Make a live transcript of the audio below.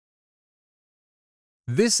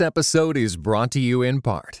This episode is brought to you in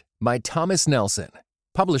part by Thomas Nelson,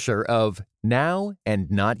 publisher of Now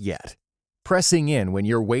and Not Yet. Pressing in when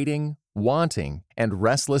you're waiting, wanting, and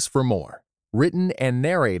restless for more. Written and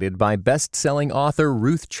narrated by best-selling author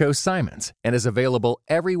Ruth Cho Simons and is available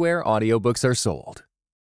everywhere audiobooks are sold.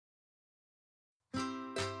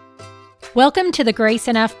 Welcome to the Grace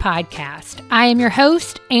Enough podcast. I am your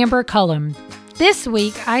host, Amber Cullum. This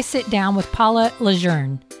week, I sit down with Paula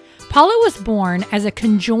LeJeune. Paula was born as a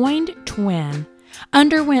conjoined twin,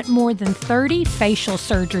 underwent more than 30 facial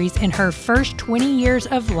surgeries in her first 20 years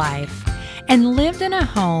of life, and lived in a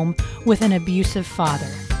home with an abusive father.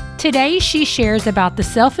 Today, she shares about the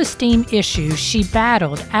self-esteem issues she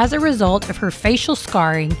battled as a result of her facial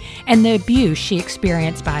scarring and the abuse she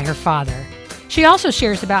experienced by her father. She also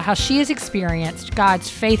shares about how she has experienced God's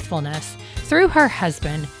faithfulness through her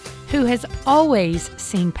husband, who has always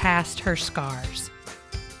seen past her scars.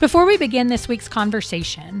 Before we begin this week's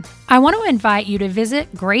conversation, I want to invite you to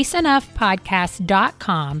visit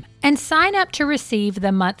graceenoughpodcast.com and sign up to receive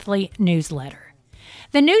the monthly newsletter.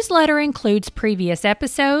 The newsletter includes previous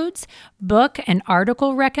episodes, book and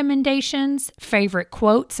article recommendations, favorite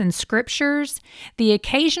quotes and scriptures, the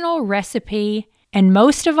occasional recipe, and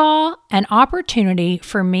most of all, an opportunity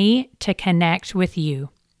for me to connect with you.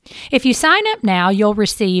 If you sign up now, you'll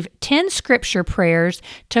receive 10 scripture prayers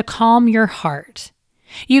to calm your heart.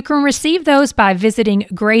 You can receive those by visiting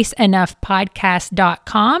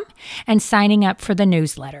graceenoughpodcast.com and signing up for the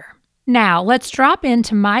newsletter. Now, let's drop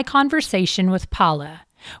into my conversation with Paula,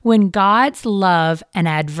 when God's love and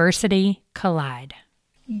adversity collide.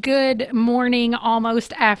 Good morning,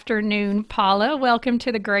 almost afternoon, Paula. Welcome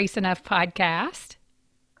to the Grace Enough podcast.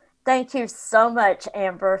 Thank you so much,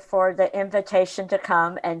 Amber, for the invitation to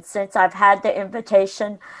come. And since I've had the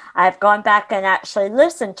invitation, I've gone back and actually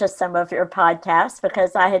listened to some of your podcasts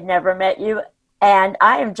because I had never met you. And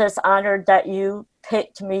I am just honored that you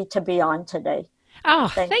picked me to be on today. Oh,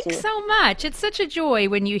 thanks so much. It's such a joy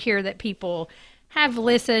when you hear that people have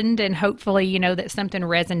listened and hopefully, you know, that something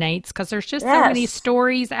resonates, because there's just so many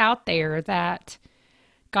stories out there that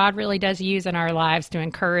God really does use in our lives to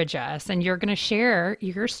encourage us. And you're going to share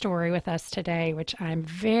your story with us today, which I'm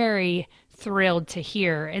very thrilled to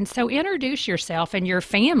hear. And so introduce yourself and your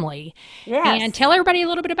family and tell everybody a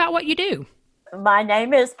little bit about what you do. My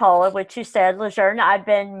name is Paula, which you said, LeJeune. I've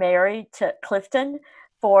been married to Clifton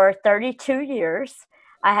for 32 years.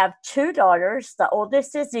 I have two daughters. The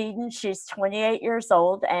oldest is Eden. She's 28 years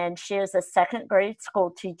old, and she is a second grade school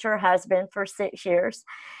teacher, has been for 6 years.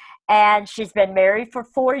 And she's been married for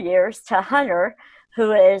 4 years to Hunter,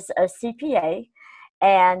 who is a CPA.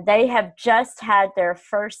 And they have just had their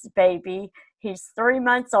first baby. He's 3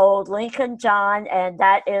 months old, Lincoln John, and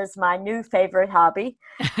that is my new favorite hobby.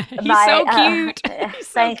 He's so cute.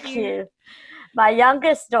 Thank you. My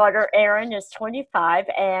youngest daughter, Erin, is 25,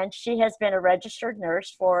 and she has been a registered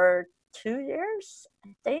nurse for 2 years,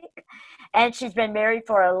 I think. And she's been married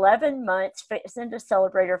for 11 months, fixing to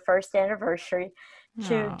celebrate her first anniversary,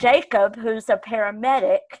 to Jacob, who's a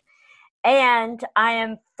paramedic. And I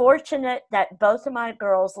am fortunate that both of my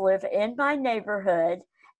girls live in my neighborhood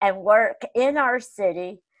and work in our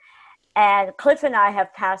city. And Cliff and I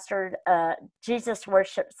have pastored Jesus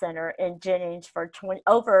Worship Center in Jennings for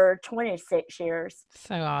over 26 years.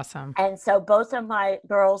 So awesome. And so both of my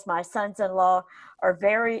girls, my sons-in-law, are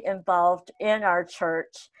very involved in our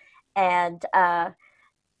church. And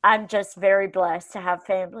I'm just very blessed to have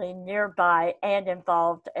family nearby and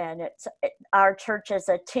involved. And our church is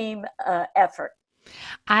a team effort.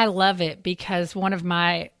 I love it because one of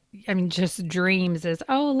my just dreams is,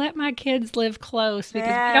 let my kids live close, because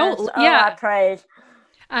we don't. I prayed.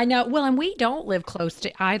 I know. Well, and we don't live close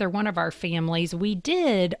to either one of our families. We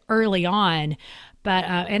did early on, but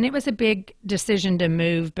and it was a big decision to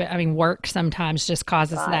move. But work sometimes just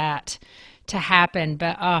causes that to happen.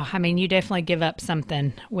 But you definitely give up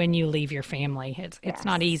something when you leave your family. It's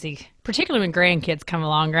not easy, particularly when grandkids come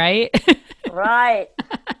along, right? Right.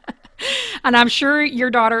 And I'm sure your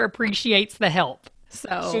daughter appreciates the help.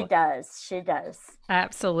 So She does.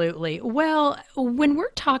 Absolutely. Well, when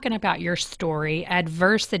we're talking about your story,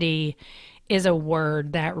 adversity is a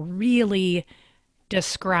word that really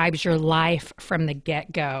describes your life from the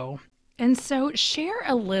get-go. And so share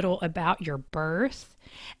a little about your birth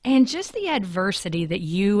and just the adversity that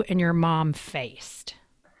you and your mom faced.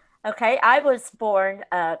 Okay, I was born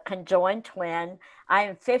a conjoined twin. I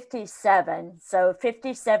am 57, so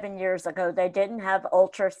 57 years ago, they didn't have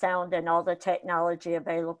ultrasound and all the technology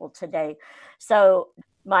available today. So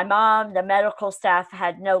my mom, the medical staff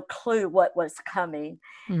had no clue what was coming.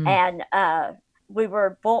 And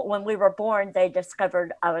when we were born, they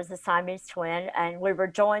discovered I was a Siamese twin, and we were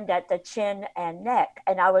joined at the chin and neck.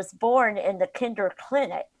 And I was born in the kinder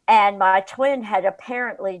clinic. And my twin had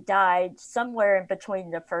apparently died somewhere in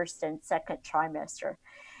between the first and second trimester.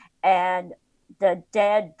 And the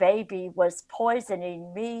dead baby was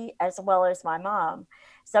poisoning me as well as my mom.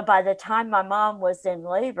 So by the time my mom was in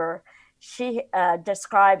labor, she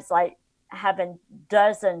describes like having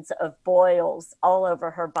dozens of boils all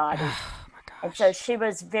over her body. Oh my And so gosh. she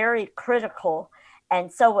was very critical,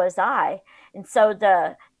 and so was I. And so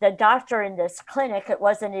the doctor in this clinic, it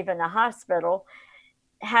wasn't even a hospital,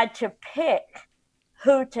 had to pick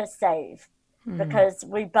who to save Hmm. because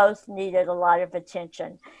we both needed a lot of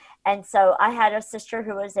attention. And so I had a sister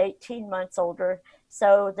who was 18 months older.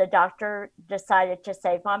 So the doctor decided to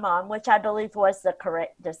save my mom, which I believe was the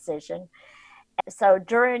correct decision. So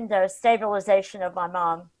during the stabilization of my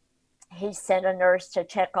mom, he sent a nurse to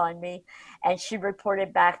check on me, and she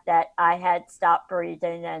reported back that I had stopped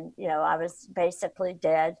breathing and, I was basically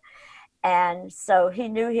dead. And so he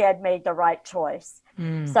knew he had made the right choice.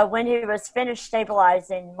 Hmm. So when he was finished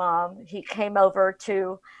stabilizing mom, he came over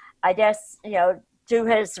to, I guess, do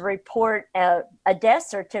his report, a death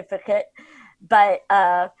certificate. But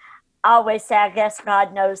I always say, I guess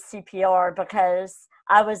God knows CPR because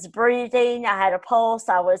I was breathing, I had a pulse,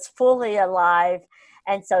 I was fully alive.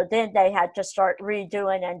 And so then they had to start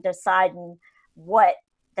redoing and deciding what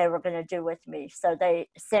they were going to do with me. So they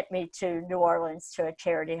sent me to New Orleans to a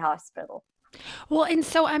charity hospital. Well, and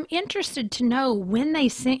so I'm interested to know when they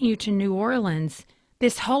sent you to New Orleans,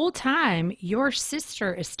 this whole time your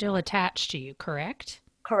sister is still attached to you, correct?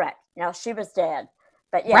 Correct. Now she was dead,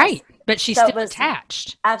 but yes. Right. But she's So it still was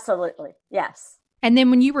attached. absolutely, yes. And then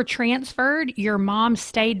when you were transferred, your mom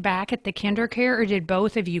stayed back at the kinder care, or did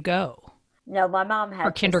both of you go? No, my mom Or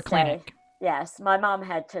had to kinder stay. clinic? Yes, my mom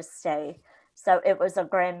had to stay. So it was a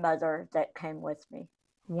grandmother that came with me.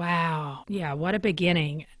 Wow. Yeah, what a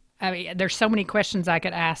beginning. I mean, there's so many questions I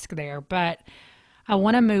could ask there, but I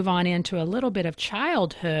want to move on into a little bit of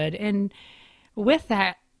childhood. And with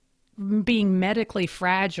that, being medically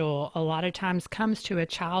fragile a lot of times comes to a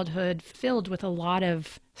childhood filled with a lot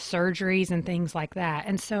of surgeries and things like that.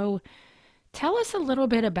 And so tell us a little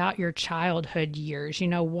bit about your childhood years.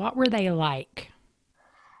 What were they like?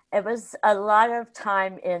 It was a lot of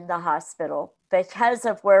time in the hospital because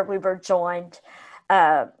of where we were joined,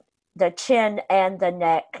 uh, the chin and the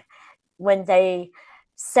neck. When they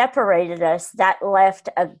separated us, that left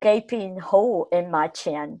a gaping hole in my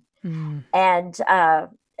chin. Mm. And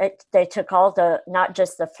they took all not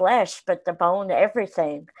just the flesh, but the bone,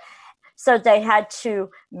 everything. So they had to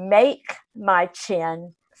make my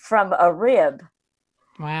chin from a rib.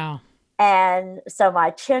 Wow. And so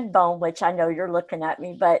my chin bone, which I know you're looking at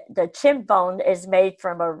me, but the chin bone is made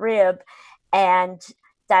from a rib. And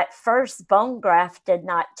that first bone graft did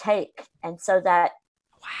not take. And so that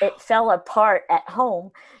it Wow. fell apart at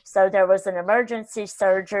home. So there was an emergency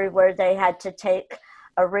surgery where they had to take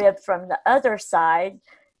a rib from the other side.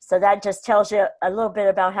 So that just tells you a little bit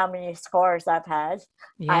about how many scars I've had.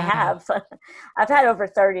 I Yeah. have. I've had over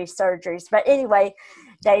 30 surgeries. But anyway,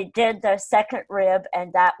 they did the second rib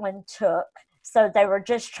and that one took. So they were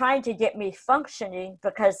just trying to get me functioning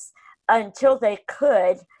because until they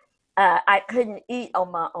could, I couldn't eat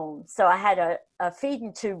on my own. So I had a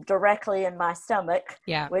feeding tube directly in my stomach,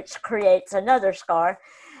 Yeah. which creates another scar.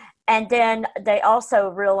 And then they also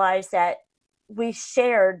realized that we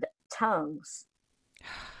shared tongues.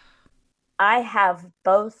 I have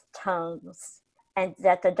both tongues, and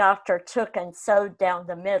that the doctor took and sewed down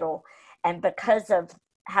the middle. And because of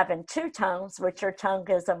having two tongues, which your tongue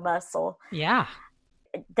is a muscle, Yeah.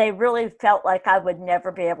 they really felt like I would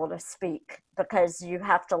never be able to speak because you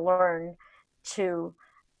have to learn to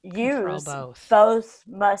Control use both. both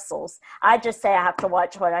muscles. I just say I have to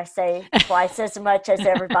watch what I say twice as much as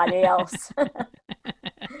everybody else.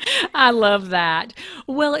 I love that.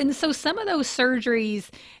 Well, and so some of those surgeries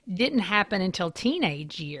didn't happen until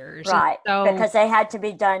teenage years. And Right, so, because they had to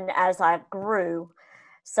be done as I grew.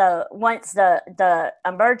 So once the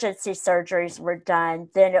emergency surgeries were done,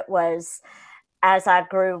 then it was as I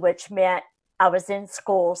grew, which meant I was in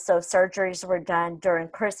school. So surgeries were done during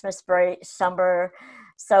Christmas break, summer.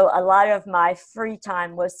 So a lot of my free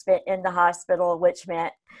time was spent in the hospital, which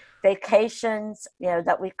meant vacations,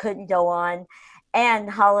 that we couldn't go on, and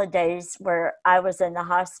holidays where I was in the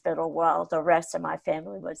hospital while the rest of my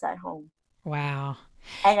family was at home. wow.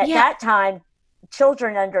 And at Yeah. that time,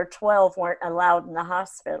 children under 12 weren't allowed in the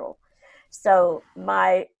hospital. So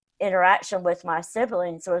my interaction with my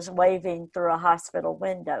siblings was waving through a hospital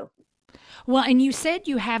window. Well, and you said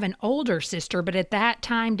you have an older sister, but at that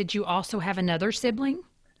time, did you also have another sibling?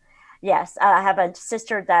 Yes, I have a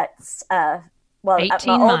sister that's my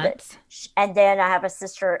 18 months. oldest, and then I have a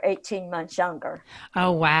sister 18 months younger.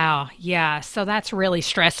 Oh, wow. Yeah. So that's really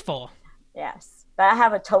stressful. Yes, but I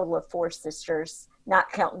have a total of four sisters,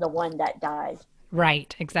 not counting the one that died.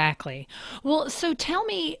 Right, exactly. Well, so tell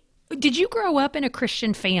me, did you grow up in a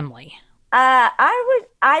Christian family?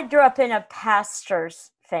 I grew up in a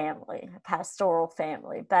pastor's family, a pastoral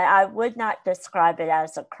family, but I would not describe it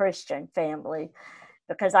as a Christian family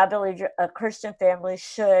because I believe a Christian family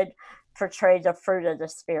should portray the fruit of the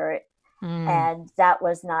Spirit. Mm, And that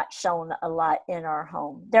was not shown a lot in our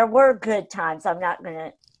home. There were good times. I'm not going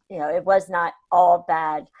to, it was not all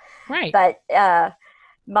bad. right. But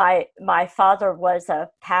my father was a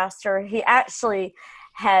pastor. He actually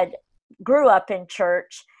had grew up in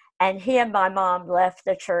church, and he and my mom left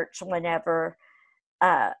the church whenever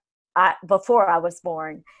before I was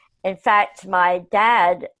born. In fact, my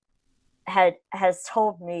dad has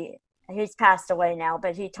told me, he's passed away now,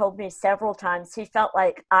 but he told me several times he felt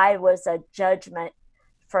like I was a judgment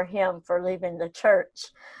for him for leaving the church,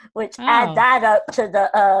 which add Oh, that up to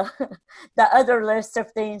the the other list of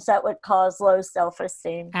things that would cause low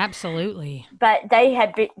self-esteem. absolutely. But they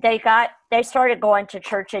started going to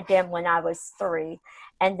church again when I was 3,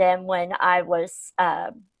 and then when I was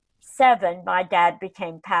 7, my dad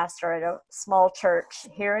became pastor at a small church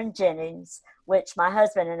here in Jennings, which my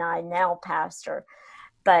husband and I now pastor.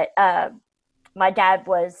 But my dad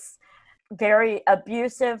was very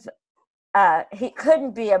abusive. He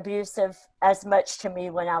couldn't be abusive as much to me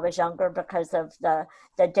when I was younger because of the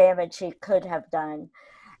damage he could have done.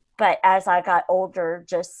 But as I got older,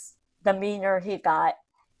 just the meaner he got.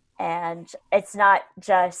 And it's not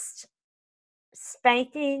just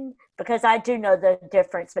spanking, because I do know the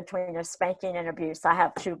difference between a spanking and abuse. I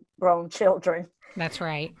have 2 grown children. That's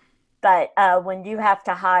right. But when you have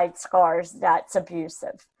to hide scars, that's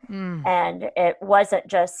abusive. Mm, And it wasn't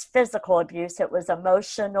just physical abuse, it was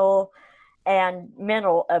emotional and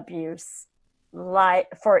mental abuse. Like,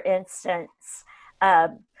 for instance, uh,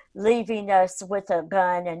 leaving us with a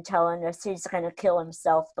gun and telling us he's going to kill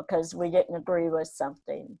himself because we didn't agree with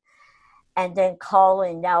something. And then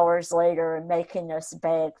calling hours later and making us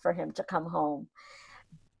beg for him to come home.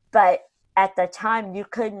 But at the time,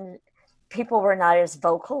 people were not as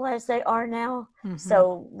vocal as they are now. hmm.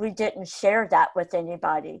 So we didn't share that with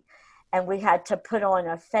anybody. And we had to put on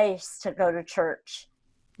a face to go to church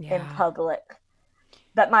in Yeah. public.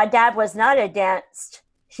 But my dad was not against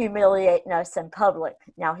humiliating us in public.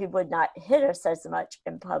 Now, he would not hit us as much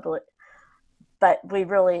in public, but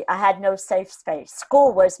I had no safe space.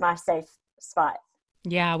 School was my safe spot.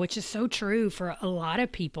 Yeah, which is so true for a lot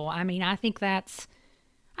of people. I mean, I think I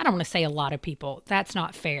don't want to say a lot of people, that's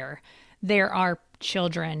not fair. There are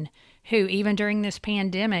children who, even during this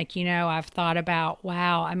pandemic, I've thought about,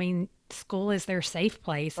 wow, I mean, school is their safe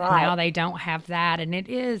place and Right. now they don't have that. And it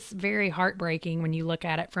is very heartbreaking when you look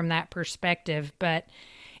at it from that perspective. But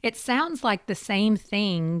it sounds like the same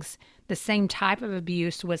things, the same type of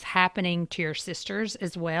abuse was happening to your sisters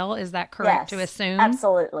as well. Is that correct to Yes, assume?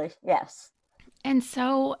 absolutely. Yes. And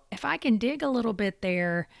so, if I can dig a little bit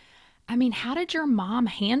there, I mean, how did your mom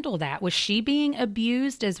handle that? Was she being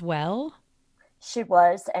abused as well? She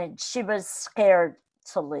was, and she was scared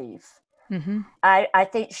to leave. Mm-hmm. I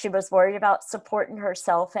think she was worried about supporting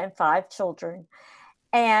herself and 5 children.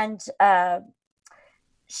 And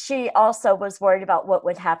she also was worried about what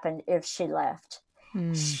would happen if she left.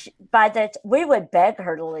 Mm, We would beg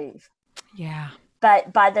her to leave. yeah.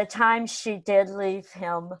 But by the time she did leave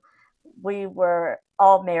him, we were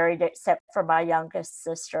all married except for my youngest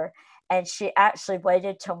sister. And she actually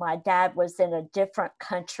waited till my dad was in a different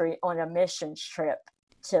country on a missions trip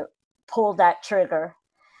to pull that trigger.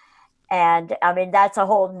 And I mean, that's a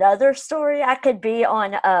whole nother story. I could be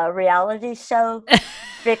on a reality show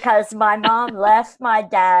because my mom left my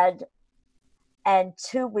dad, and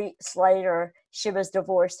 2 weeks later, she was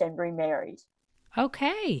divorced and remarried.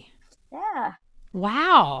 Okay. Yeah.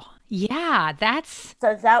 Wow. Yeah, that's,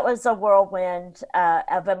 So that was a whirlwind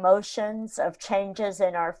of emotions, of changes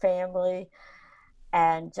in our family.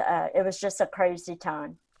 And it was just a crazy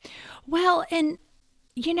time. well, and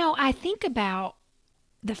I think about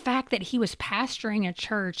the fact that he was pastoring a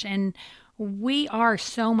church, and we are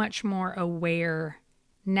so much more aware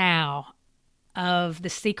now of the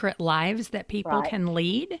secret lives that people Right. can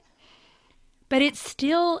lead. But it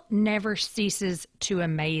still never ceases to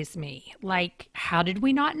amaze me. Like, how did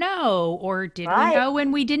we not know? Or did we Right. know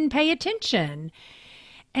and we didn't pay attention?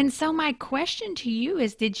 And so, my question to you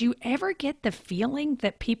is, did you ever get the feeling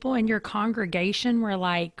that people in your congregation were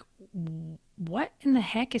like, what in the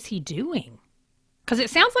heck is he doing? Because it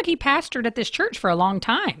sounds like he pastored at this church for a long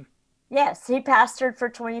time. Yes, he pastored for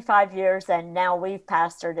 25 years, and now we've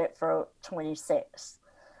pastored it for 26.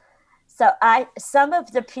 So some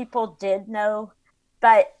of the people did know,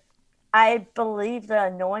 but I believe the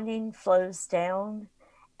anointing flows down.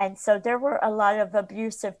 And so there were a lot of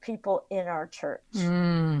abusive people in our church.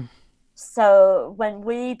 So when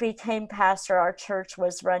we became pastor, our church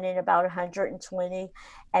was running about 120,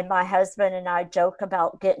 and my husband and I joke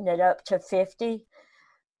about getting it up to 50,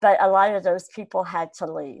 but a lot of those people had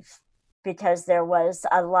to leave because there was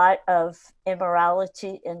a lot of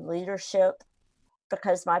immorality in leadership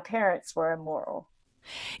because my parents were immoral.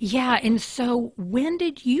 Yeah. And so when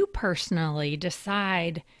did you personally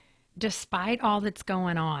decide, despite all that's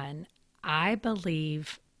going on, I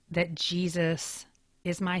believe that Jesus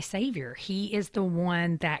is my savior? He is the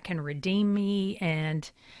one that can redeem me. And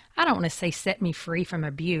I don't want to say set me free from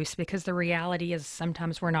abuse, because the reality is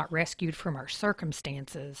sometimes we're not rescued from our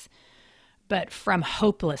circumstances, but from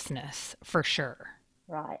hopelessness for sure.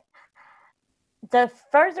 Right. The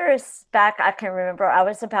furthest back I can remember, I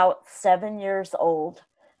was about 7 years old.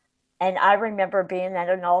 And I remember being at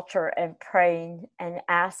an altar and praying and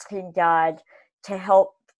asking God to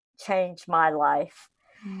help change my life.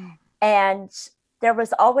 And there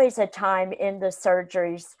was always a time in the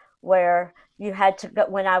surgeries where you had to go.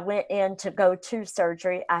 When I went in to go to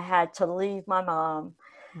surgery, I had to leave my mom,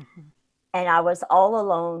 and I was all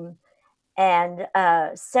alone. And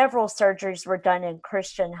several surgeries were done in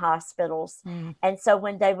Christian hospitals. And so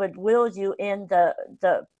when they would wheel you in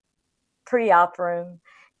the pre-op room,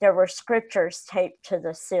 there were scriptures taped to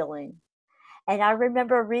the ceiling. And I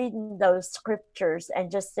remember reading those scriptures and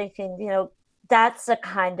just thinking, that's the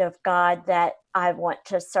kind of God that I want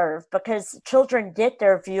to serve, because children get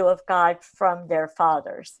their view of God from their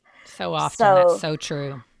fathers. So often, that's So so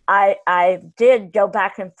true. I did go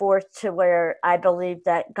back and forth to where I believed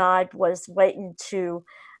that God was waiting to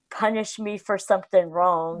punish me for something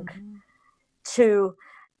wrong, to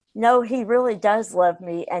know he really does love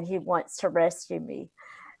me and he wants to rescue me.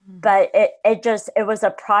 But it was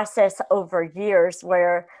a process over years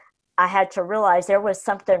where I had to realize there was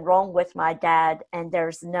something wrong with my dad, and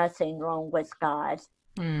there's nothing wrong with God.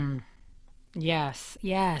 Yes,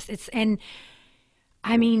 yes. And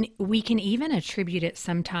I mean, we can even attribute it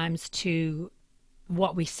sometimes to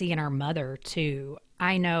what we see in our mother, too.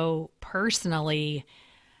 I know personally,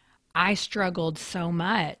 I struggled so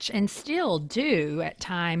much and still do at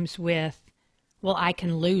times with, well, I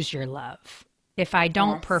can lose your love. If I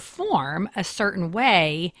don't Yes. perform a certain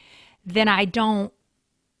way, then I don't.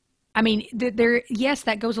 I mean, yes,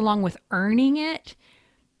 that goes along with earning it.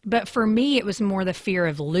 But for me, it was more the fear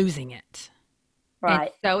of losing it. And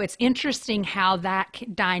Right. so it's interesting how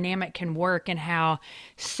that dynamic can work, and how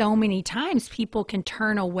so many times people can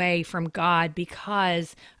turn away from God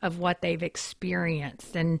because of what they've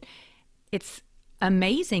experienced. And it's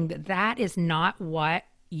amazing that that is not what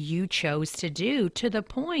you chose to do, to the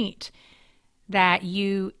point that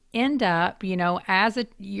you end up,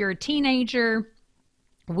 you're a teenager.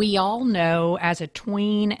 We all know as a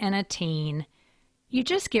tween and a teen, you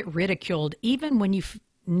just get ridiculed even when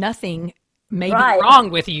nothing may be Right.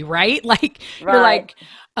 wrong with you, right? Like you're Right.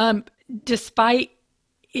 like, despite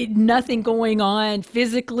nothing going on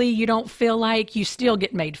physically, you don't feel like, you still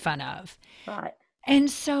get made fun of. Right.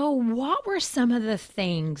 And so, what were some of the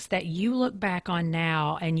things that you look back on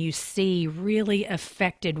now and you see really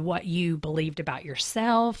affected what you believed about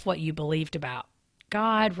yourself, what you believed about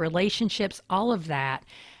God, relationships, all of that,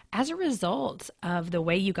 as a result of the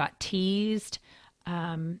way you got teased,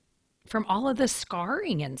 from all of the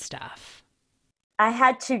scarring and stuff? I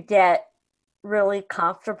had to get really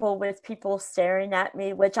comfortable with people staring at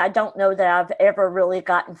me, which I don't know that I've ever really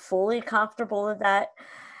gotten fully comfortable with that.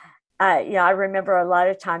 I remember a lot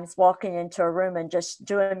of times walking into a room and just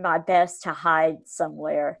doing my best to hide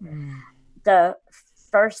somewhere. The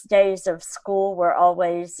first days of school were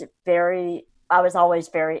always I was always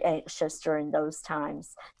very anxious during those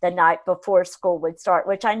times, the night before school would start,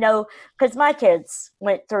 which I know because my kids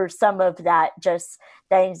went through some of that, just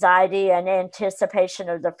the anxiety and anticipation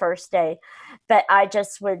of the first day. But I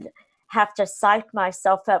just would have to psych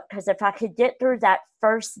myself up, because if I could get through that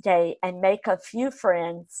first day and make a few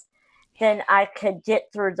friends, then I could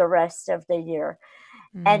get through the rest of the year.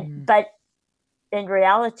 But in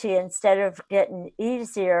reality, instead of getting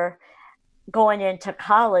easier, going into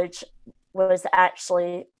college was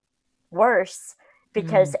actually worse,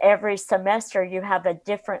 because every semester you have a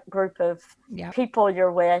different group of Yep. people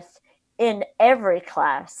you're with in every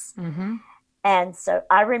class. And so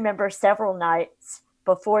I remember several nights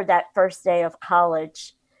before that first day of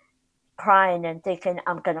college crying and thinking,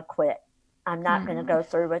 I'm going to quit. I'm not going to go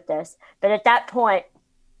through with this. But at that point,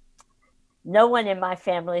 no one in my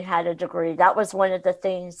family had a degree. That was one of the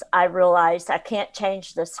things I realized. I can't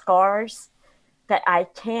change the scars, but I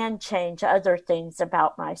can change other things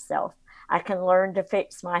about myself. I can learn to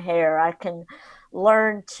fix my hair. I can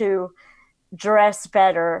learn to dress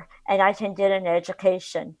better, and I can get an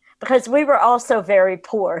education, because we were also very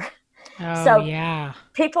poor. Oh, So yeah.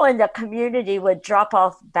 people in the community would drop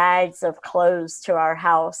off bags of clothes to our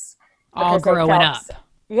house All because they growing felt, up.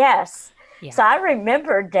 yes. Yeah. So I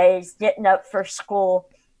remember days getting up for school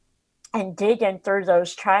and digging through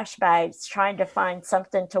those trash bags, trying to find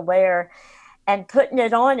something to wear and putting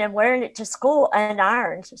it on and wearing it to school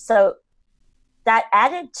unironed. So that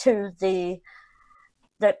added to the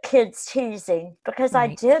kids teasing, because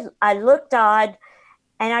Right. I looked odd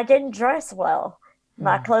and I didn't dress well.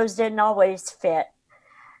 My clothes didn't always fit.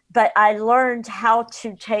 But I learned how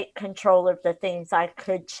to take control of the things I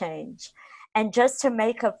could change. And just to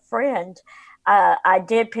make a friend, I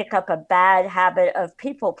did pick up a bad habit of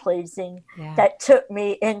people pleasing Yeah. that took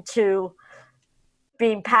me into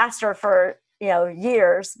being pastor for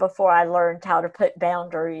years before I learned how to put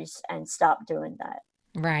boundaries and stop doing that.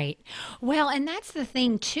 Right. Well, and that's the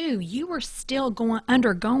thing too. You were still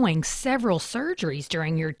undergoing several surgeries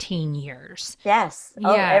during your teen years. Yes.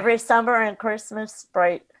 Oh, Yeah. every summer and Christmas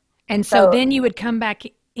break. And so So then you would come back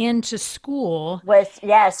into school. with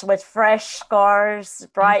fresh scars,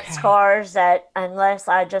 bright Okay. scars that, unless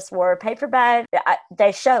I just wore a paper bag,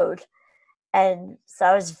 they showed. And so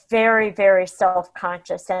I was very, very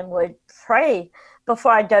self-conscious and would pray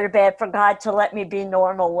before I go to bed for God to let me be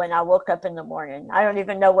normal when I woke up in the morning. I don't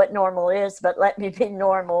even know what normal is, but let me be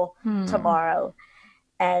normal tomorrow.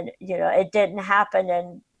 And, it didn't happen.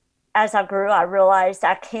 And as I grew, I realized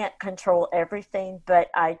I can't control everything, but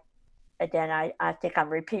I think I'm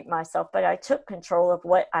repeating myself, but I took control of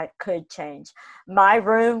what I could change. My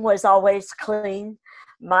room was always clean.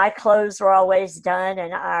 My clothes were always done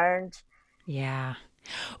and ironed. Yeah.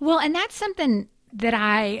 Well, and that's something that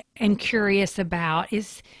I am curious about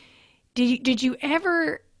is did you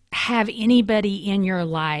ever have anybody in your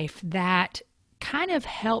life that kind of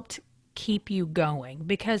helped keep you going?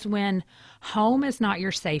 Because when home is not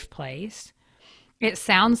your safe place, it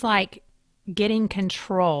sounds like getting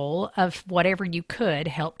control of whatever you could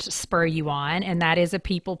helped spur you on. And that is a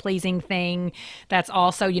people pleasing thing. That's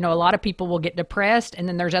also, a lot of people will get depressed. And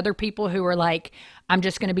then there's other people who are like, I'm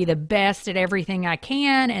just going to be the best at everything I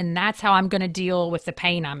can. And that's how I'm going to deal with the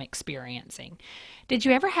pain I'm experiencing. Did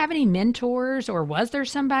you ever have any mentors, or was there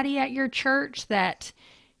somebody at your church that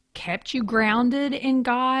kept you grounded in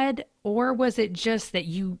God? Or was it just that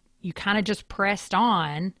you kind of just pressed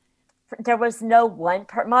on? There was no one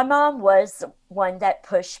my mom was one that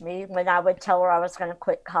pushed me when I would tell her I was going to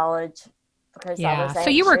quit college because I Yeah. was So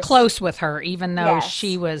you were anxious. close with her, even though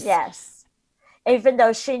she Yes, was. yes. Even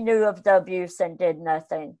though she knew of the abuse and did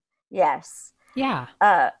nothing. Yes. Yeah.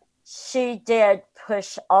 uh, she did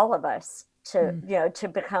push all of us to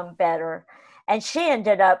become better, and she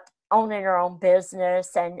ended up owning her own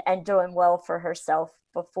business and doing well for herself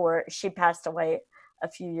before she passed away a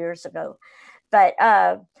few years ago. But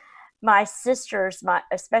my sisters,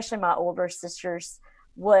 especially my older sisters,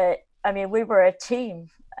 we were a team,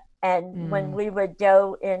 and when Mm. we would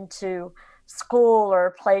go into school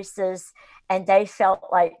or places and they felt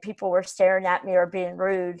like people were staring at me or being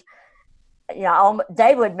rude,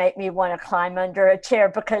 they would make me want to climb under a chair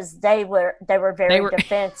because they were They very were.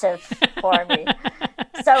 defensive for me.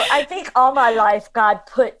 So I think all my life God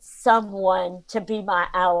put someone to be my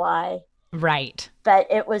ally, Right. but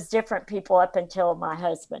it was different people up until my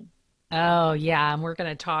husband. Oh, yeah, and we're going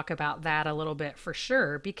to talk about that a little bit for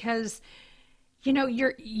sure because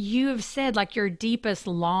you've said like your deepest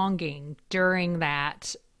longing during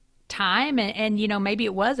that time and maybe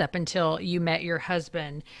it was up until you met your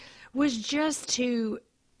husband was just to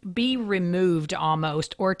be removed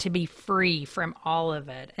almost or to be free from all of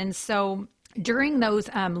it. And so during those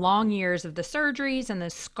long years of the surgeries and the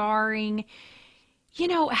scarring,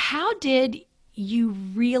 how did you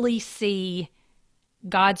really see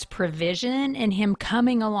God's provision and Him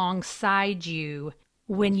coming alongside you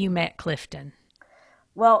when you met Clifton?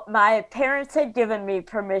 Well, my parents had given me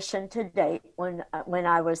permission to date when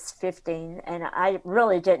I was 15, and I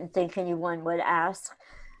really didn't think anyone would ask.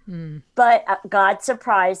 Mm. But God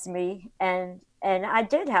surprised me, and I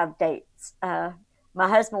did have dates. My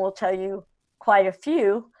husband will tell you quite a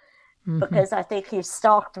few Hmm. because I think he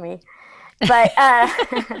stalked me. But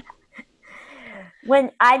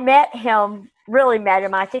when I met him, really met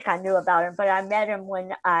him, I think I knew about him, but I met him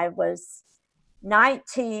when I was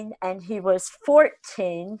 19 and he was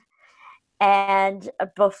 14. And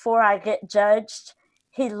before I get judged,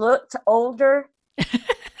 he looked older.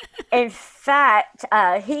 In fact,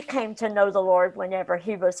 he came to know the Lord whenever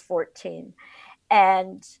he was 14.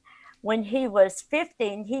 And when he was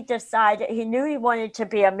 15, he decided, he knew he wanted to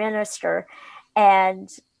be a minister. And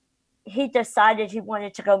he decided he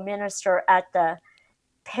wanted to go minister at the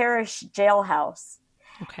parish jailhouse.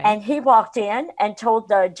 Okay. And he walked in and told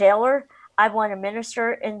the jailer, I want to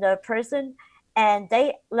minister in the prison. And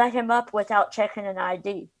they let him up without checking an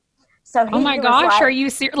ID. So Oh my he was gosh, like, are you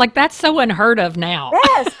serious? Like, that's so unheard of now.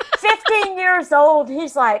 yes, 15 years old.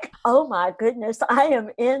 He's like, oh my goodness, I am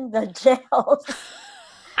in the jail.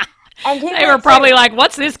 And he They were went probably to, like,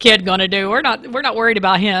 "What's this kid gonna do? We're not worried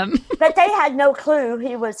about him." but they had no clue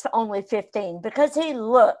he was only 15 because he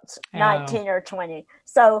looked Oh, 19 or 20.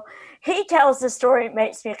 So he tells the story. It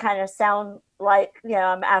makes me kind of sound like,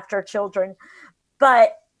 I'm after children,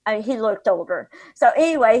 but he looked older. So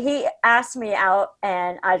anyway, he asked me out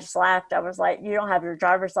and I just laughed. I was like, you don't have your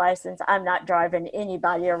driver's license. I'm not driving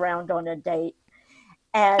anybody around on a date.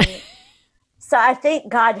 And so I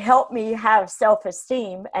think God helped me have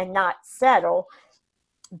self-esteem and not settle.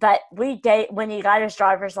 But we date when he got his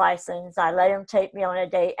driver's license. I let him take me on a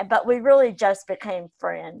date, but we really just became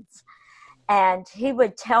friends. And he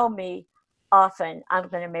would tell me often, I'm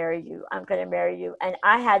going to marry you. I'm going to marry you. And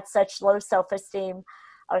I had such low self-esteem.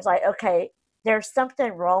 I was like, okay, there's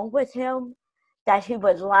something wrong with him that he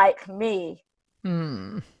would like me.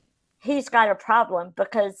 He's got a problem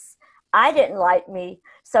because I didn't like me.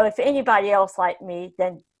 So if anybody else liked me,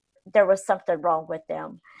 then there was something wrong with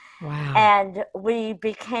them. wow. And we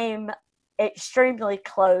became extremely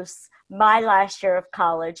close my last year of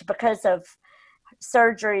college because of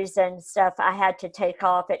surgeries and stuff I had to take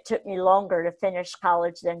off. It took me longer to finish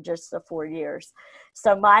college than just the 4 years.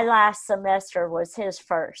 So my last semester was his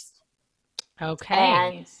first.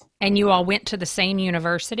 Okay. And you all went to the same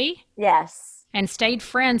university Yes. and stayed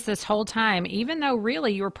friends this whole time, even though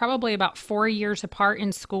really you were probably about 4 years apart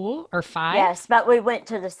in school, or 5? Yes, but we went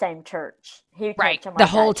to the same church. He came Right. to my The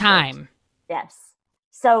whole dad's church. time. Yes.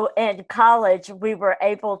 So in college, we were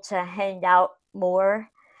able to hang out more.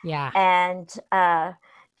 Yeah. And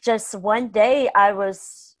just one day I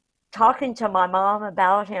was talking to my mom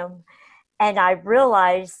about him, and I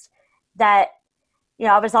realized that,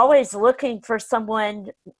 I was always looking for someone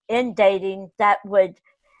in dating that would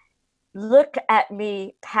look at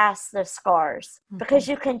me past the scars, because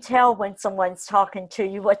you can tell when someone's talking to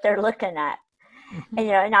you what they're looking at.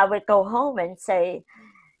 And I would go home and say,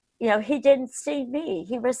 he didn't see me.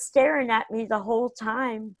 He was staring at me the whole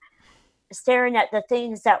time, staring at the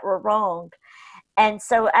things that were wrong. And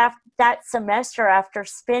so after that semester, after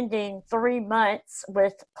spending 3 months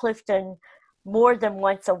with Clifton more than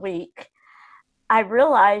once a week, I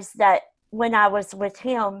realized that when I was with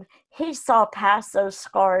him, he saw past those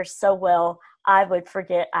scars so well, I would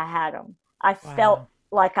forget I had them. I felt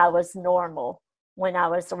like I was normal when I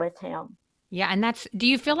was with him. Yeah, and do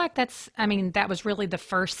you feel like that was really the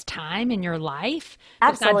first time in your life?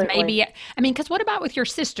 Absolutely. Besides maybe, because what about with your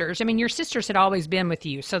sisters? Your sisters had always been with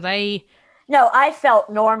you, so they... No, I felt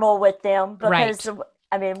normal with them because,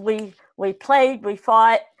 right. We played, we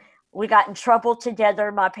fought, we got in trouble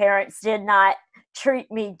together. My parents did not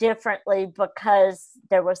treat me differently because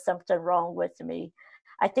there was something wrong with me.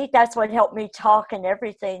 I think that's what helped me talk and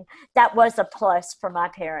everything. That was a plus for my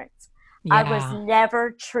parents. Yeah. I was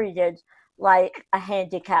never treated like a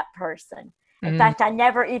handicapped person. In fact, I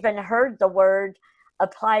never even heard the word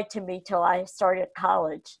applied to me till I started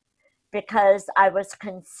college, because I was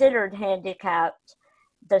considered handicapped.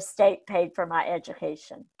 The state paid for my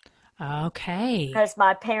education. Okay. Because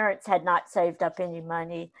my parents had not saved up any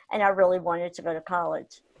money, and I really wanted to go to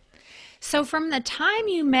college. So from the time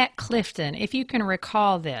you met Clifton, if you can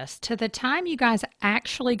recall this, to the time you guys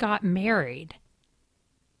actually got married,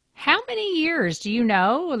 how many years do you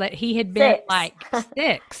know that he had been? 6. Like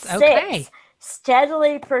 6. Okay. 6.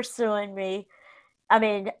 Steadily pursuing me.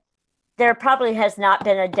 There probably has not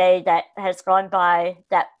been a day that has gone by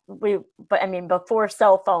that before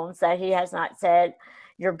cell phones, that he has not said,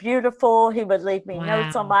 "You're beautiful." He would leave me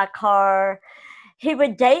notes on my car. He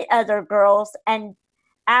would date other girls and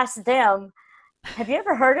ask them, "Have you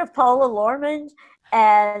ever heard of Paula Lorman?"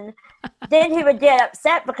 And then he would get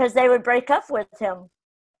upset because they would break up with him.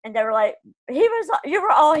 And they were like, you were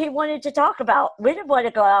all he wanted to talk about. We didn't want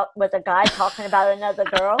to go out with a guy talking about another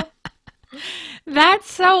girl.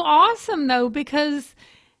 That's so awesome, though, because,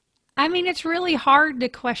 it's really hard to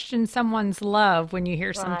question someone's love when you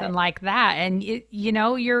hear something like that. And,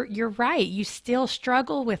 you're right. You still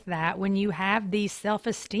struggle with that when you have these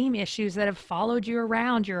self-esteem issues that have followed you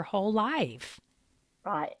around your whole life.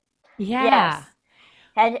 Right. Yeah. Yes.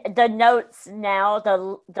 And the notes now,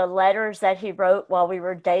 the letters that he wrote while we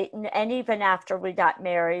were dating, and even after we got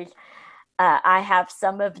married, I have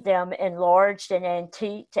some of them enlarged and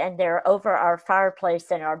antiqued, and they're over our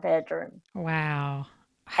fireplace in our bedroom. Wow.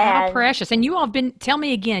 How And precious. And you all have been, tell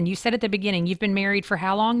me again, you said at the beginning, you've been married for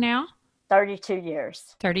how long now? 32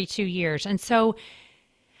 years. 32 years. And so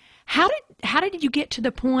how did you get to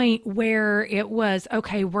the point where it was,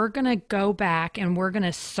 okay, we're going to go back and we're going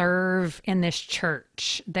to serve in this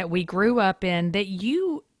church that we grew up in, that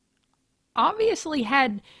you obviously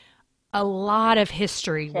had a lot of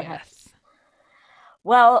history with? Yes.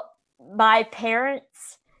 Well, my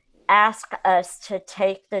parents asked us to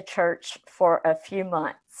take the church for a few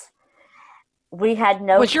months. We had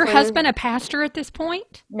no Was your clue. husband a pastor at this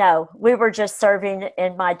point? No, we were just serving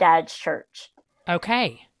in my dad's church.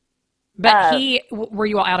 Okay. But Uh, were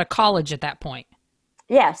you all out of college at that point?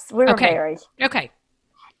 yes, we were Okay. married. Okay.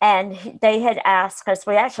 And they had asked us,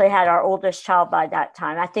 we actually had our oldest child by that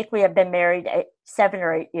time. I think we had been married 7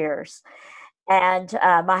 or 8 years. And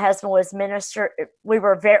my husband was minister. We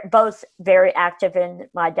were both very active in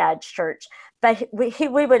my dad's church, but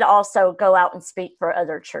we would also go out and speak for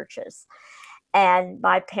other churches. And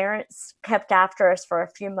my parents kept after us for a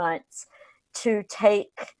few months to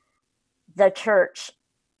take the church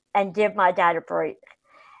and give my dad a break.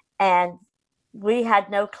 And we had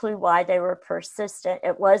no clue why they were persistent.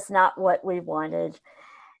 It was not what we wanted.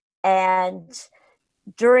 And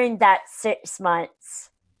during that 6 months,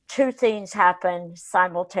 two things happened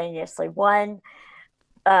simultaneously. One,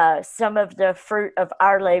 some of the fruit of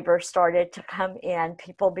our labor started to come in.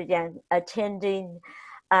 People began attending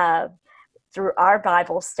uh, through our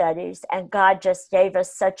Bible studies, and God just gave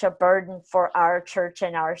us such a burden for our church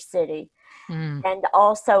and our city. Mm. And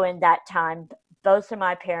also in that time, both of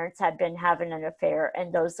my parents had been having an affair,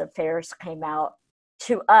 and those affairs came out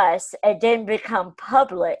to us. It didn't become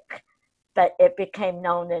public, but it became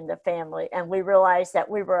known in the family. And we realized that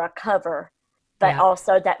we were a cover, but Yeah.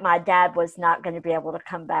 also that my dad was not going to be able to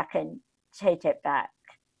come back and take it back.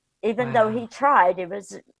 Even though he Wow. tried,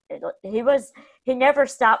 he never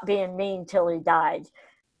stopped being mean till he died.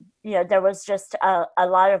 There was just a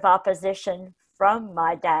lot of opposition from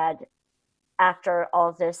my dad after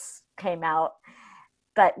all this came out.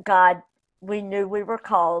 But God, we knew we were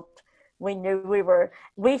called. We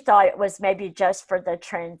thought it was maybe just for the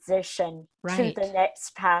transition to the Right.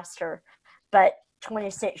 next pastor. But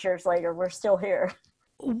 26 years later, we're still here.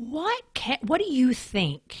 What do you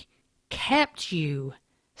think kept you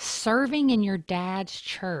serving in your dad's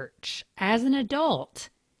church as an adult,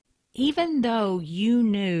 even though you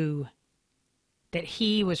knew that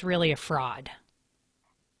he was really a fraud?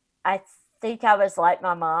 I think I was like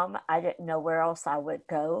my mom. I didn't know where else I would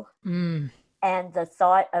go. Mm. And the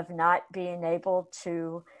thought of not being able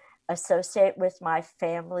to associate with my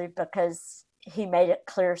family, because he made it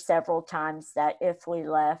clear several times that if we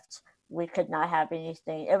left, we could not have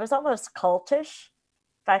anything. It was almost cultish,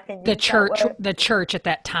 if I can The use that church, word. the church at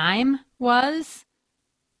that time was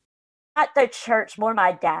Not the church, more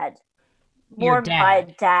my dad. your More my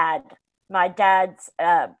dad. dad. My dad's,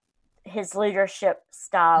 his leadership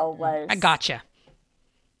style I was, gotcha.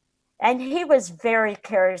 and he was very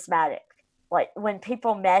charismatic. Like when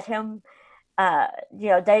people met him,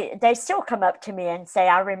 they still come up to me and say,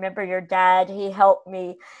 "I remember your dad. He helped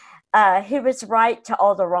me." He was right to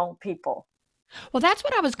all the wrong people. Well, that's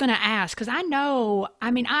what I was going to ask because I know,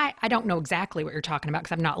 I mean, I don't know exactly what you're talking about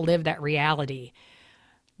because I've not lived that reality,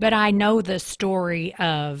 but I know the story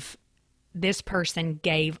of this person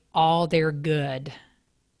gave all their good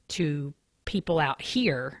to people out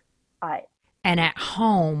here, Right? and at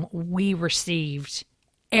home, we received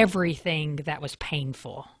everything that was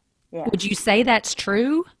painful. Would you Yes, say that's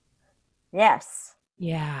true? yes,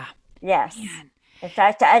 Yeah. yes. Man. In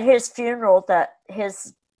fact, at his funeral,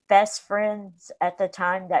 his best friends at the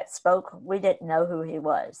time that spoke, we didn't know who he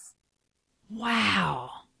was.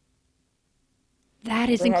 Wow. That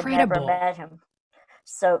is We had never incredible. met him.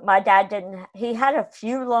 So my dad didn't. He had a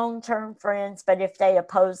few long-term friends, but if they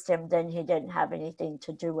opposed him, then he didn't have anything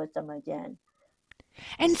to do with them again.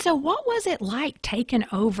 And so, what was it like taking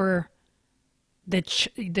over the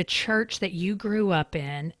church that you grew up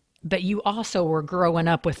in, but you also were growing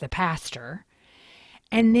up with the pastor,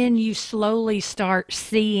 and then you slowly start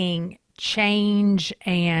seeing change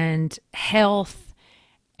and health,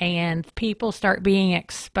 and people start being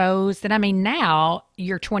exposed? And I mean, now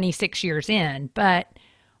you're 26 years in, but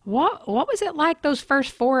what was it like those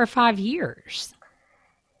first 4 or 5 years?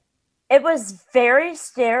 It was very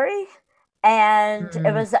scary, and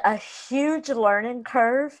it Mm, was a huge learning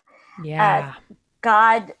curve. Uh, yeah.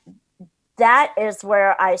 God that is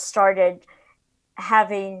where I started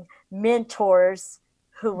having mentors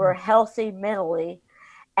who were healthy mentally,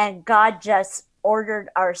 and God just ordered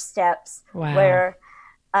our steps. Wow. Where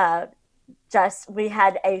just we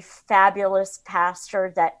had a fabulous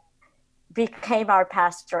pastor that became our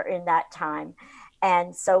pastor in that time.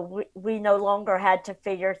 And so we no longer had to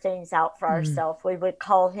figure things out for ourselves. We would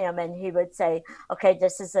call him and he would say, okay,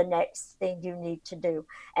 this is the next thing you need to do.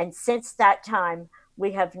 And since that time,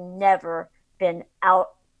 we have never been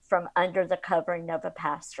out from under the covering of a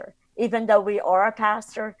pastor. Even though we are a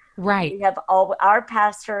pastor, Right. we have all, our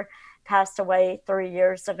pastor passed away 3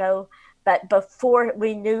 years ago. But before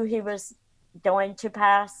we knew he was going to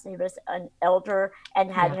pass, he was an elder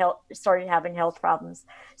and had started having health problems.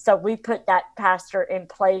 So we put that pastor in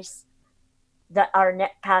place. That our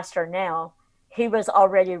pastor now, he was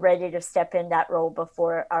already ready to step in that role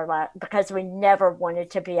before our last, because we never wanted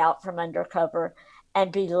to be out from undercover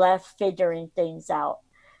and be left figuring things out.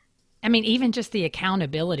 I mean, even just the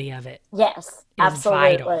accountability of it. Yes, is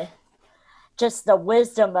absolutely. vital. Just the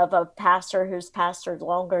wisdom of a pastor who's pastored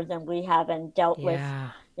longer than we have and dealt with,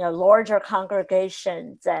 larger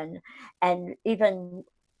congregations and even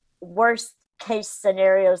worse case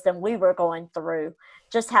scenarios than we were going through.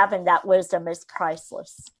 Just having that wisdom is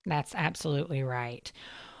priceless. That's absolutely right.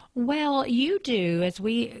 Well, you do, as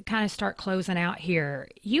we kind of start closing out here,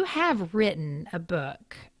 you have written a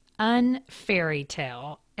book, Unfairy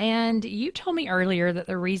Tale. And you told me earlier that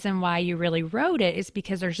the reason why you really wrote it is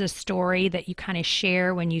because there's a story that you kind of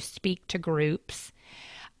share when you speak to groups.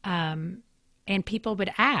 And people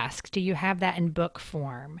would ask, do you have that in book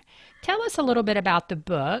form? Tell us a little bit about the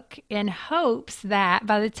book in hopes that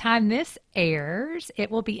by the time this airs, it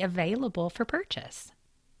will be available for purchase.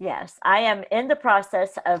 Yes, I am in the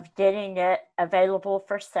process of getting it available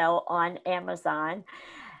for sale on Amazon.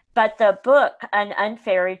 But the book, An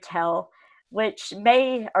Unfairy Tale, which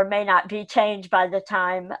may or may not be changed by the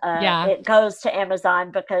time it goes to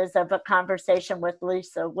Amazon because of a conversation with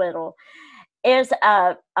Lisa Whittle, is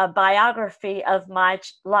a biography of my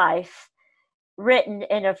life written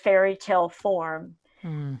in a fairy tale form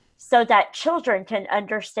so that children can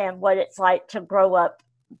understand what it's like to grow up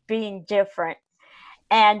being different.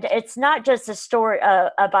 And it's not just a story,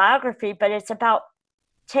 a biography, but it's about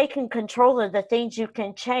taking control of the things you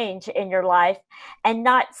can change in your life and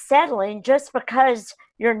not settling just because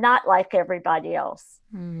you're not like everybody else.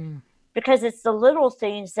 Because it's the little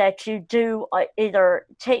things that you do either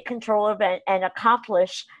take control of and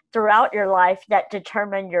accomplish throughout your life that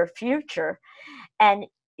determine your future. And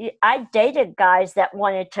I dated guys that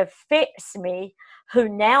wanted to fix me, who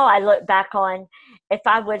now I look back on, if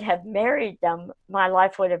I would have married them, my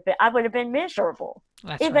life I would have been miserable.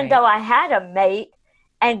 That's even right. though I had a mate.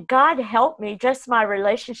 And God helped me, just my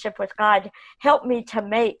relationship with God helped me to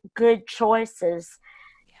make good choices.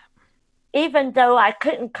 Even though I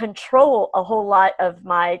couldn't control a whole lot of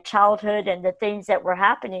my childhood and the things that were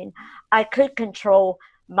happening, I could control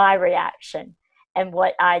my reaction and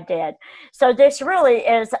what I did. So this really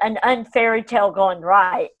is an unfairy tale gone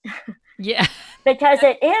right. Yeah. Because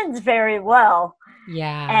it ends very well.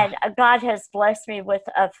 Yeah. And God has blessed me with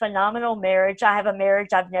a phenomenal marriage. I have a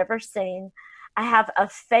marriage I've never seen. I have a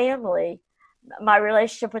family, my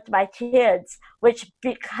relationship with my kids, which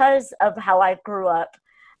because of how I grew up,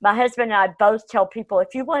 my husband and I both tell people,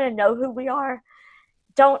 if you want to know who we are,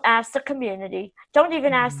 don't ask the community. Don't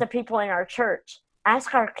even ask the people in our church.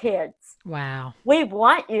 Ask our kids. Wow. We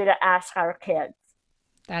want you to ask our kids.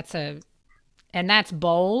 And that's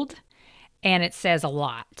bold, and it says a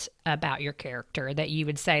lot about your character that you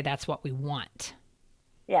would say that's what we want.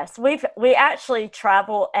 Yes, we actually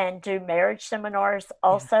travel and do marriage seminars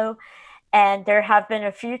also. And there have been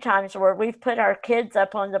a few times where we've put our kids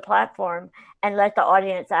up on the platform and let the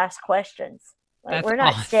audience ask questions. Like, we're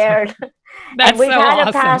not scared. And we've had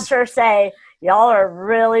a pastor say, y'all are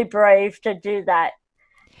really brave to do that.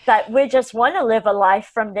 But we just want to live a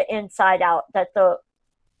life from the inside out, that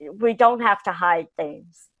we don't have to hide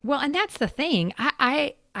things. Well, and that's the thing.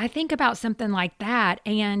 I think about something like that,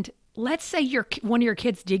 and let's say one of your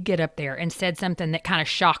kids did get up there and said something that kind of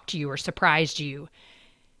shocked you or surprised you.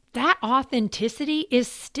 That authenticity is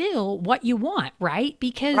still what you want, right?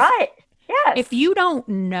 Because if you don't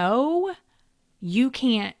know, you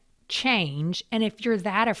can't change. And if you're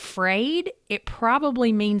that afraid, it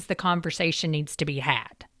probably means the conversation needs to be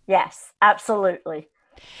had. Yes, absolutely.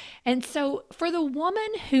 And so for the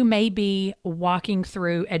woman who may be walking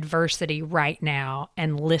through adversity right now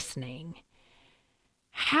and listening,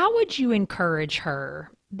 how would you encourage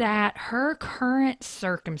her that her current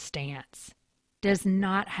circumstance does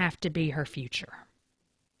not have to be her future?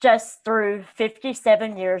 just through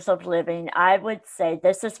 57 years of living, I would say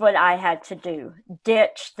this is what I had to do: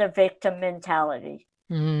 ditch the victim mentality.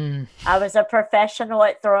 I was a professional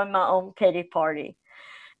at throwing my own pity party.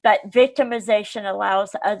 But victimization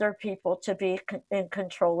allows other people to be in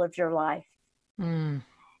control of your life. And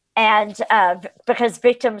because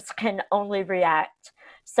victims can only react.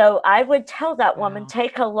 So I would tell that woman,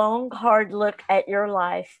 take a long, hard look at your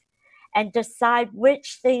life and decide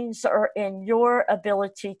which things are in your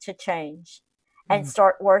ability to change and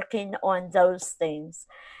start working on those things.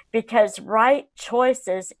 Because right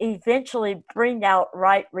choices eventually bring out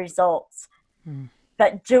right results.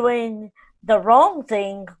 But doing the wrong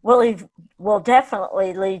thing will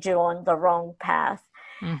definitely lead you on the wrong path.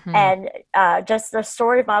 And just the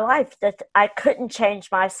story of my life, that I couldn't change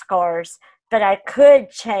my scars, but I could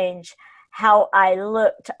change how I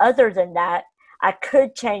looked. Other than that, I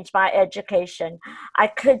could change my education. I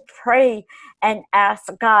could pray and ask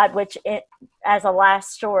God, as a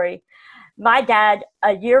last story, my dad,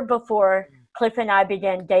 a year before Cliff and I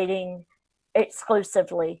began dating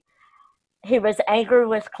exclusively, he was angry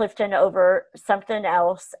with Clifton over something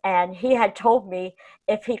else, and he had told me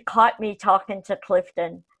if he caught me talking to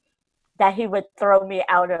Clifton, that he would throw me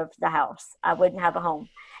out of the house. I wouldn't have a home.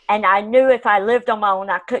 And I knew if I lived on my own,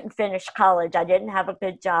 I couldn't finish college. I didn't have a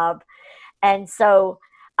good job. And so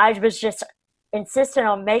I was just insistent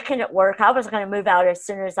on making it work. I was going to move out as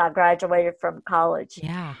soon as I graduated from college.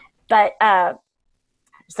 Yeah. But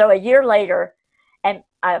so a year later, and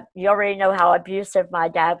you already know how abusive my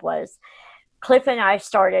dad was, Cliff and I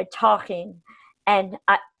started talking, and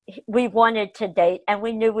we wanted to date, and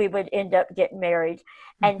we knew we would end up getting married.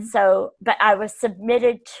 And so, but I was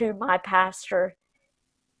submitted to my pastor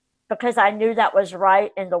because I knew that was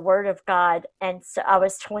right in the Word of God. And so I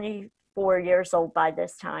was 24 years old by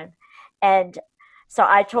this time. And so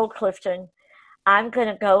I told Clifton, I'm going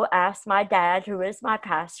to go ask my dad, who is my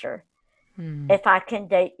pastor, if I can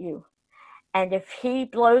date you. And if he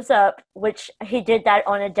blows up, which he did that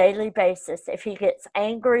on a daily basis, if he gets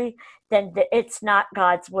angry, then it's not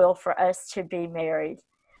God's will for us to be married.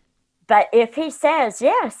 But if he says,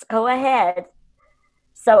 yes, go ahead.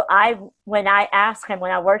 So when I asked him,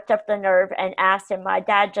 when I worked up the nerve and asked him, my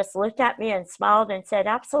dad just looked at me and smiled and said,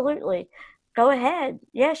 absolutely, go ahead.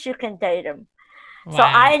 Yes, you can date him. Wow. So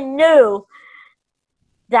I knew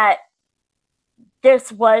that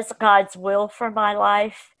this was God's will for my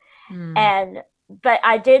life. But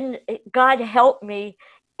God helped me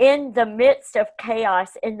in the midst of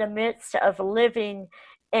chaos, in the midst of living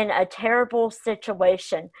in a terrible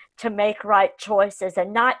situation, to make right choices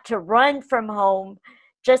and not to run from home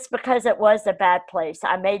just because it was a bad place.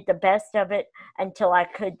 I made the best of it until I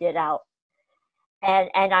could get out. And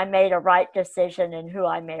I made a right decision in who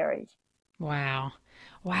I married. Wow.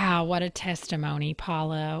 Wow, what a testimony,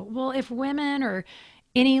 Paula. Well, if women or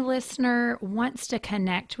any listener wants to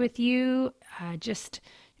connect with you, just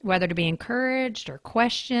whether to be encouraged or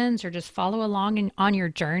questions or just follow along on your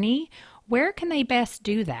journey, where can they best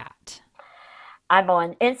do that? I'm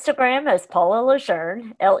on Instagram as Paula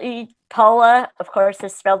LeJeune. Paula, of course,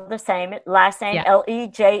 is spelled the same. Last name,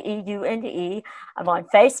 LeJeune. I'm on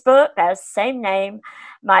Facebook as same name.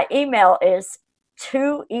 My email is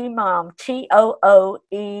tooemom,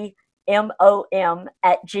 TOOEMOM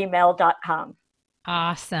 @gmail.com.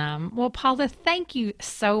 Awesome. Well, Paula, thank you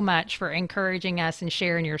so much for encouraging us and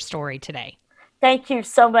sharing your story today. Thank you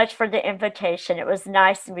so much for the invitation. It was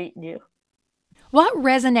nice meeting you. What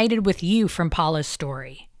resonated with you from Paula's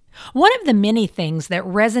story? One of the many things that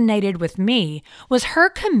resonated with me was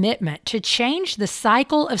her commitment to change the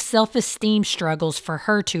cycle of self-esteem struggles for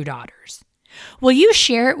her two daughters. Will you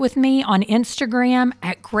share it with me on Instagram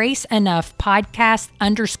at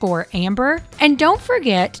GraceEnoughPodcast_Amber? And don't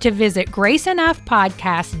forget to visit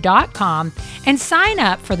GraceEnoughPodcast.com and sign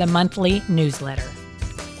up for the monthly newsletter.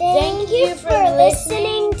 Thank you for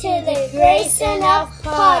listening to the Grace Enough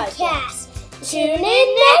Podcast. Tune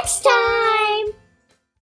in next time.